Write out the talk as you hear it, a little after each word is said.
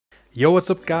Yo, what's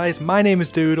up guys? My name is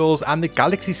Doodles and the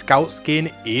Galaxy Scout skin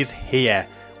is here.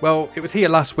 Well, it was here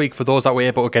last week for those that were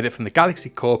able to get it from the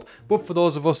Galaxy Cup, but for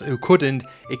those of us who couldn't,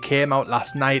 it came out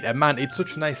last night, and man, it's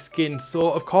such a nice skin.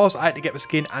 So of course I had to get the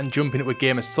skin and jump into a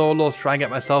game of solos, try and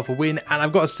get myself a win, and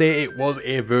I've got to say it was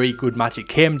a very good match. It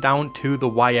came down to the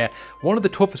wire. One of the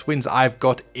toughest wins I've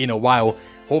got in a while.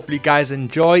 Hopefully you guys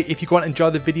enjoy. If you go and enjoy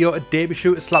the video, be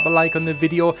sure to slap a like on the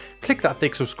video, click that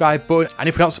thick subscribe button, and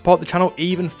if you don't support the channel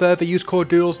even further, use code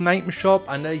Doodles in the item shop,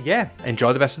 and yeah,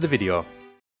 enjoy the rest of the video.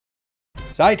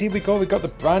 So right, here we go, we got the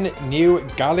brand new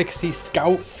Galaxy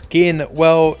Scout skin.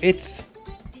 Well, it's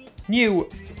new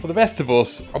for the rest of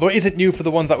us, although it isn't new for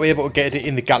the ones that were able to get it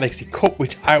in the Galaxy Cup,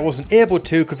 which I wasn't able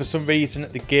to because for some reason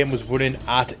the game was running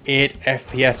at 8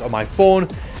 FPS on my phone,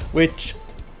 which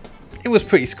it was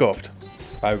pretty scuffed.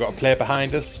 Right, we've got a player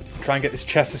behind us. Try and get this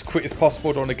chest as quick as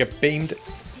possible. Don't want to get beamed.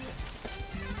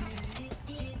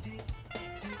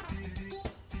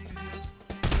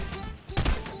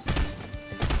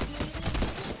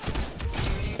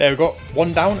 There we go.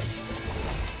 One down.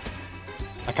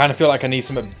 I kind of feel like I need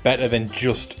something better than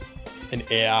just an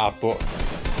AR, but...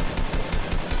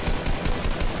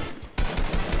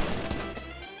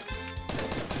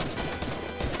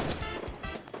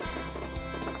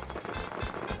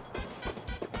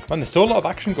 Man, there's still a lot of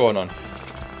action going on.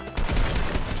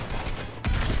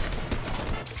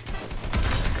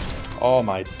 Oh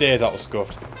my days, that was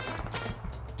scuffed.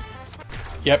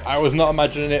 Yep, I was not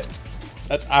imagining it.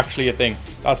 That's actually a thing.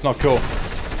 That's not cool.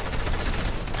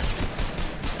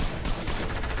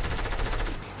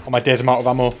 Oh my days, I'm out of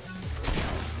ammo.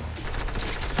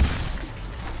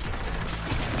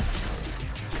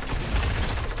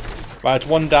 Right, it's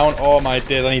one down. Oh my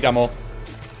days, I need ammo.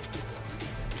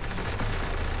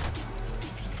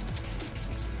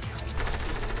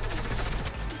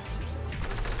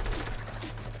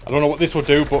 I don't know what this will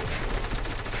do, but...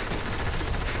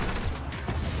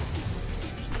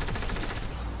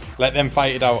 let them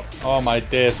fight it out. Oh my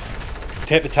days.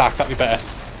 Take the tack, that'd be better.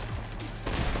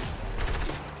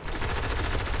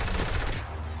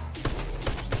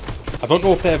 I don't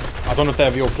know if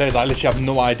they're real players. I literally have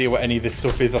no idea what any of this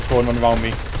stuff is that's going on around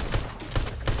me.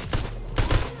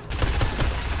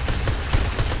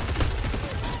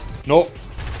 Nope.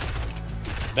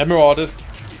 They're marauders.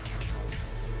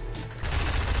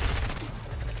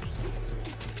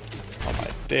 Oh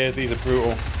my days, these are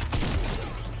brutal.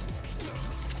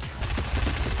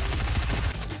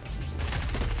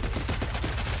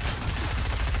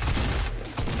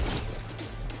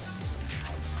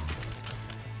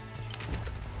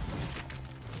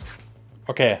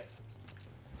 Okay.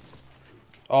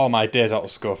 Oh my days, that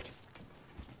was scuffed.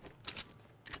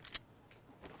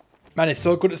 Man, it's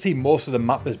so good to see most of the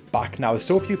map is back now. There's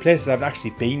so few places I haven't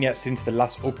actually been yet since the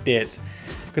last updates.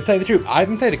 Because to tell you the truth, I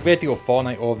haven't played a great deal of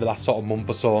Fortnite over the last sort of month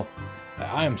or so.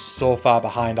 I am so far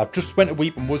behind. I've just went to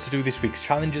Weeping Woods to do this week's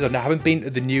challenges. I haven't been to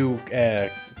the new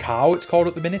cow, it's called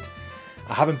at the minute.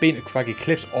 I haven't been to Craggy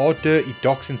Cliffs or Dirty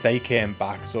Dock since they came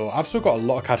back. So I've still got a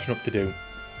lot of catching up to do.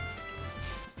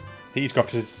 He's got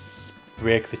to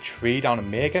break the tree down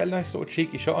and may get a nice little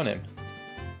cheeky shot on him.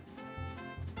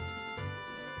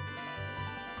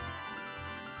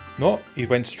 No, he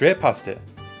went straight past it.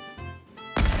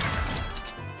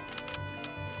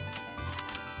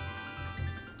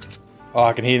 Oh,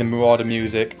 I can hear the marauder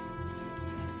music.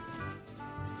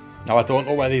 Now, I don't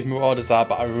know where these marauders are,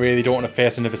 but I really don't want to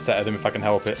face another set of them if I can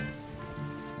help it.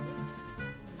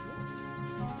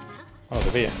 Oh,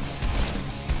 they're here.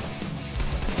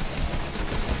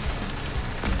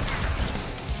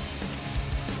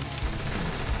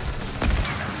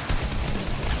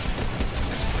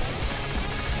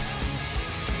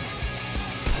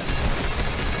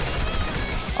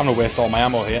 I'm gonna waste all my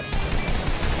ammo here.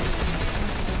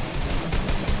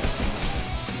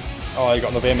 Oh, you got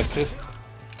another aim assist.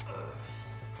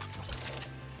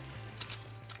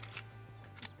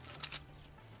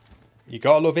 You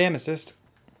got a love aim assist.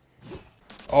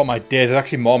 Oh my days, there's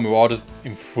actually more marauders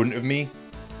in front of me.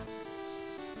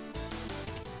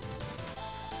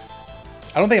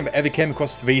 I don't think I've ever came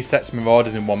across 3 sets of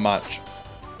marauders in one match.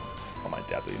 Oh my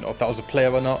days, I don't even know if that was a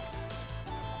player or not.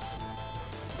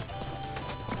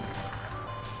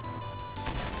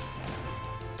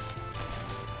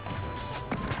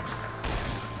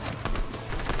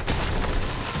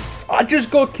 I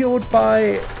just got killed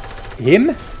by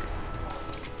him?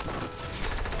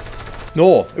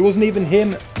 No, it wasn't even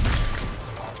him.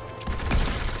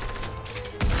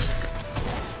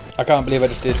 I can't believe I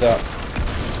just did that.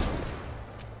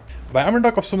 But I'm going to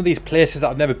knock off some of these places that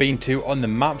I've never been to on the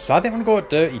map. So I think I'm going to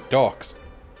go at Dirty Docks.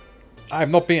 I've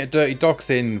not been at Dirty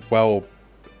Docks in, well,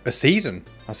 a season,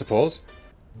 I suppose.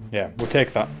 Yeah, we'll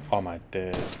take that. Oh my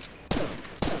days.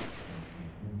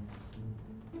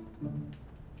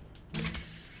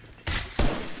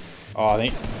 Oh, I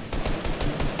think...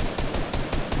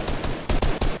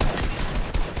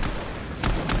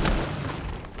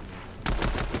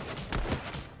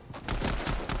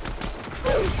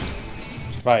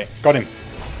 Right, got him.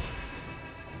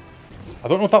 I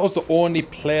don't know if that was the only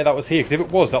player that was here, because if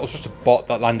it was, that was just a bot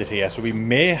that landed here, so we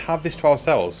may have this to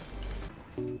ourselves.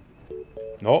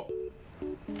 No.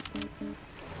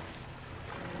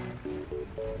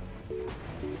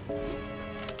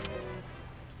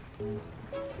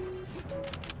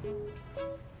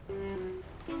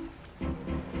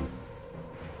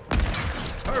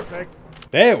 Perfect.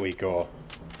 There we go.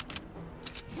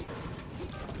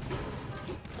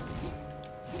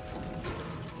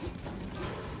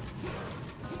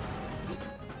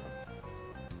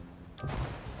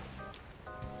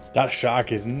 That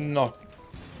shark is not...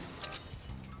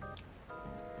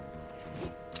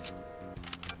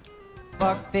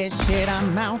 Fuck this shit,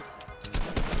 I'm out.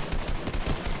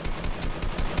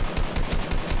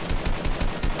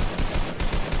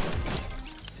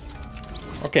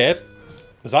 Okay.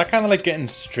 Is that kind of like getting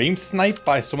stream sniped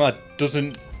by someone that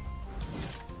doesn't...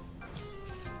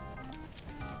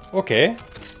 Okay.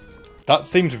 That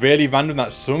seems really random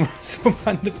that some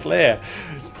random player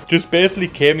just basically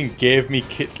came and gave me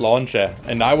Kit's launcher,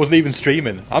 and I wasn't even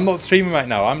streaming. I'm not streaming right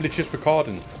now, I'm literally just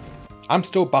recording. I'm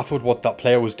still baffled what that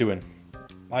player was doing.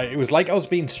 It was like I was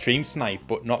being stream sniped,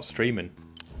 but not streaming.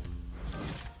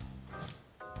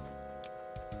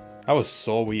 That was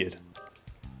so weird.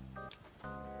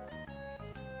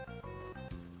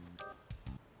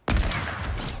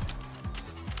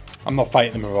 I'm not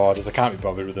fighting the Marauders, I can't be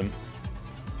bothered with them.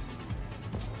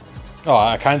 Oh,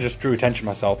 I kind of just drew attention to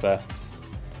myself there.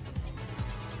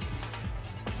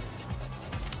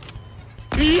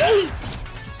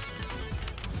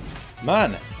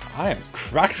 Man, I am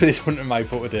cracked for this hunting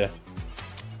rifle today.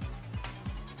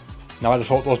 Now I just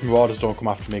hope those Marauders don't come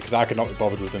after me, because I cannot be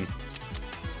bothered with them.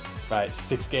 Right,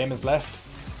 6 gamers left.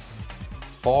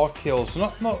 4 kills,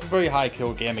 so not a very high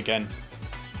kill game again.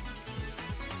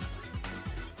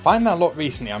 Find that a lot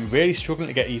recently, I'm really struggling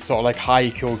to get these sort of like high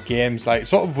kill games, like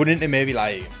sort of run into maybe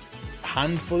like a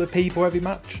handful of people every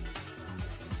match.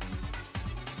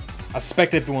 I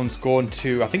suspect everyone's going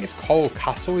to, I think it's called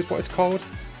Castle is what it's called.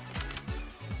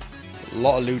 A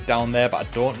lot of loot down there, but I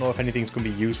don't know if anything's going to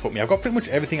be useful for me. I've got pretty much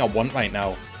everything I want right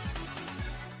now.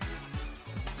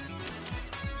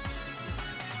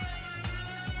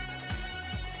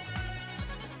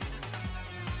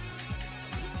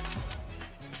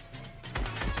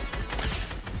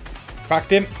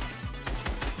 Cracked him.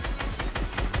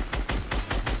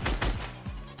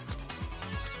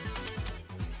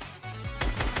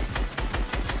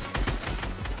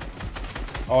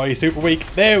 Oh, he's super weak.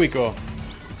 There we go.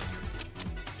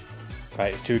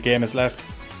 Right, it's 2 gamers left.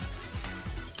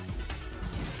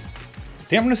 I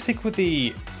think I'm going to stick with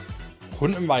the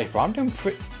hunting rifle. I'm doing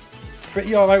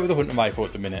pretty alright with the hunting rifle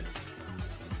at the minute.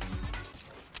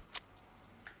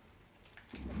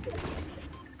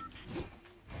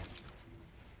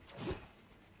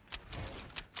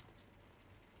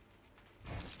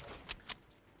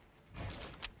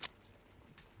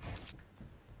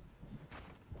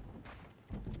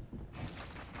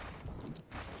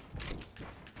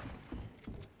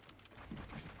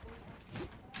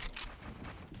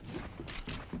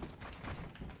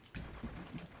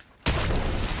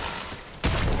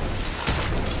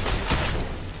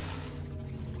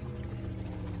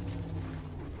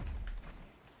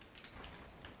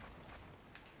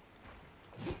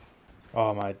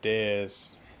 Oh my days.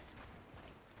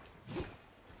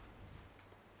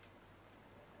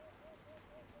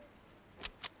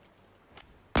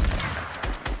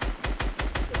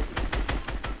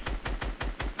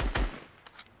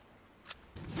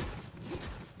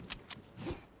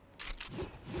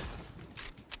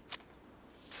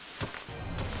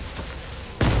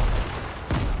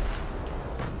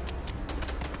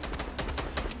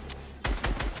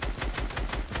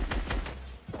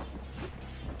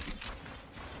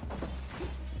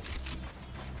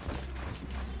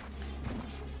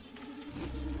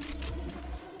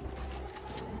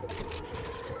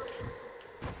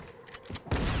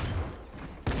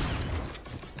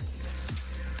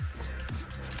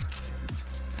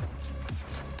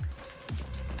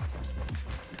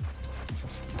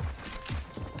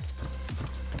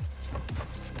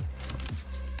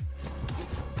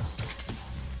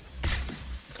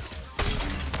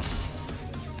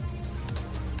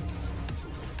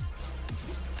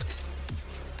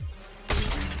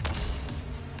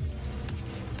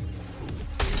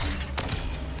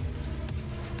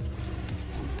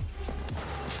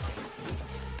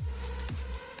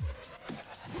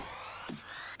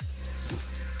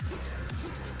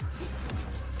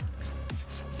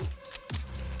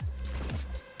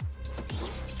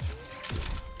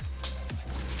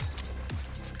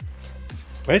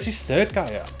 Where's this third guy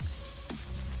at?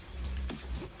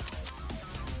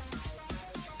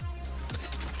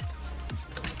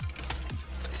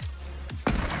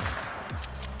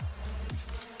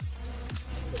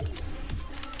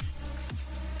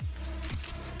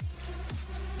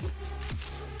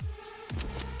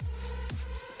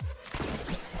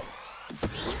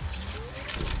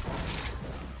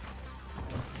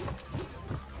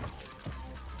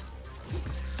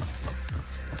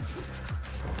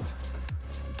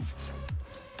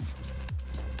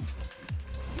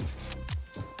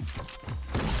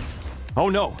 Oh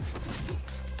no!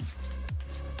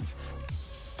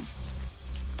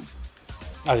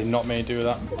 I did not mean to do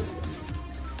that.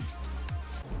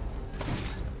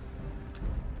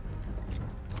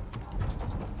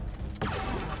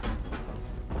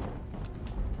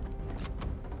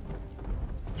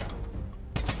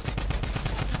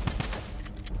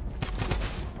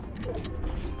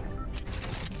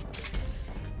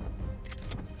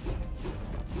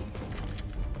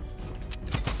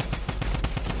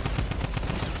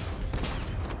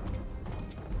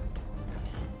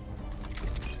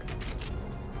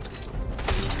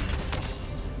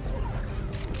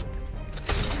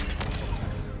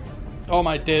 Oh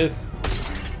my days.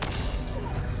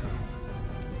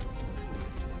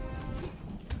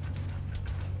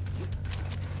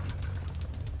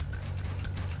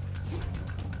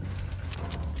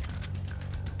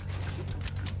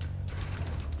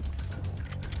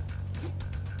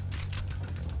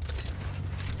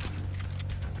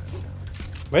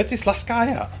 Where's this last guy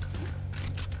at?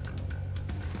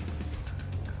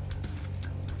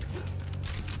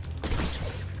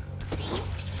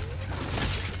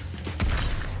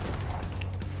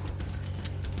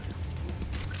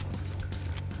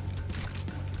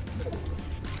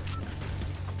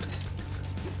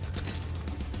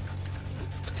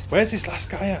 Where's this last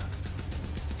guy at?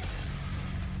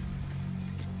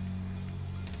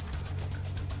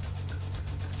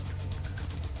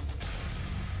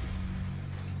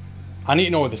 I need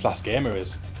to know where this last gamer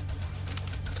is.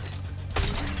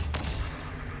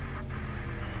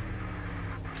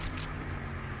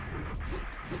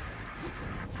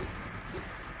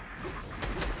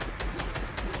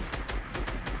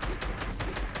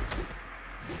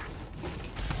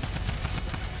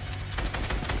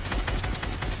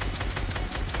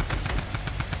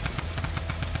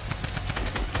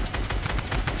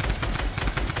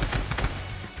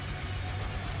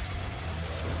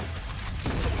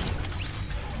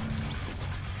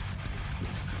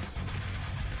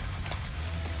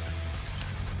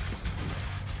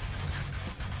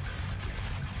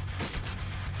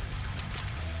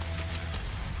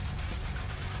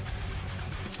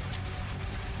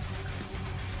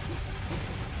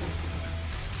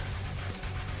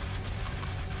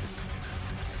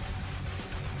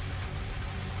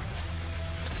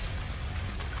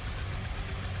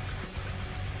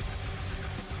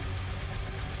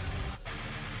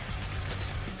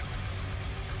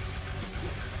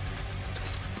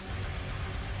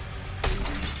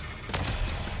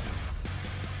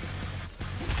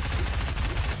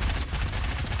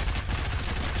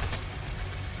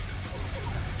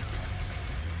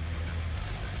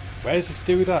 Where's this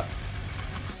dude at?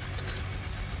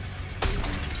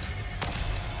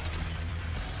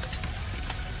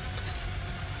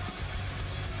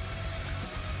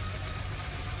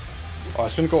 Oh,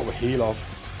 it's gonna go up with heal off.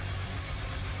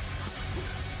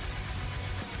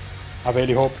 I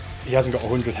really hope he hasn't got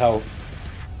 100 health.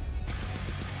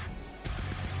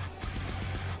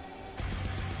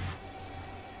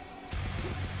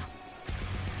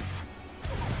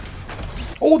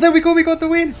 Oh, there we go, we got the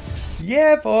win!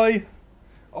 Yeah, boy!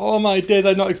 Oh my days, I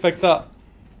did not expect that.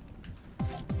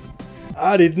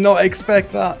 I did not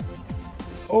expect that.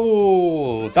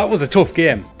 Oh, that was a tough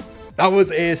game. That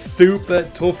was a super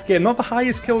tough game. Not the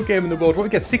highest kill game in the world. We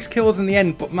get 6 kills in the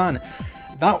end, but man,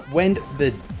 that went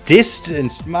the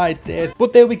distance, my days.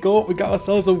 But there we go, we got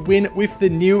ourselves a win with the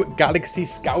new Galaxy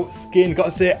Scout skin.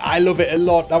 Gotta say, I love it a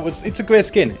lot. It's a great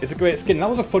skin. It's a great skin. That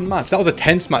was a fun match. That was a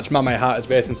tense match. Man, my heart is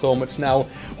racing so much now.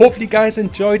 Hopefully you guys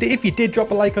enjoyed it. If you did,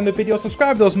 drop a like on the video,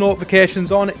 subscribe those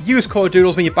notifications on, use code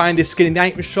Doodles when you're buying this skin in the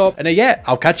item shop. And yeah,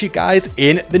 I'll catch you guys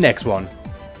in the next one.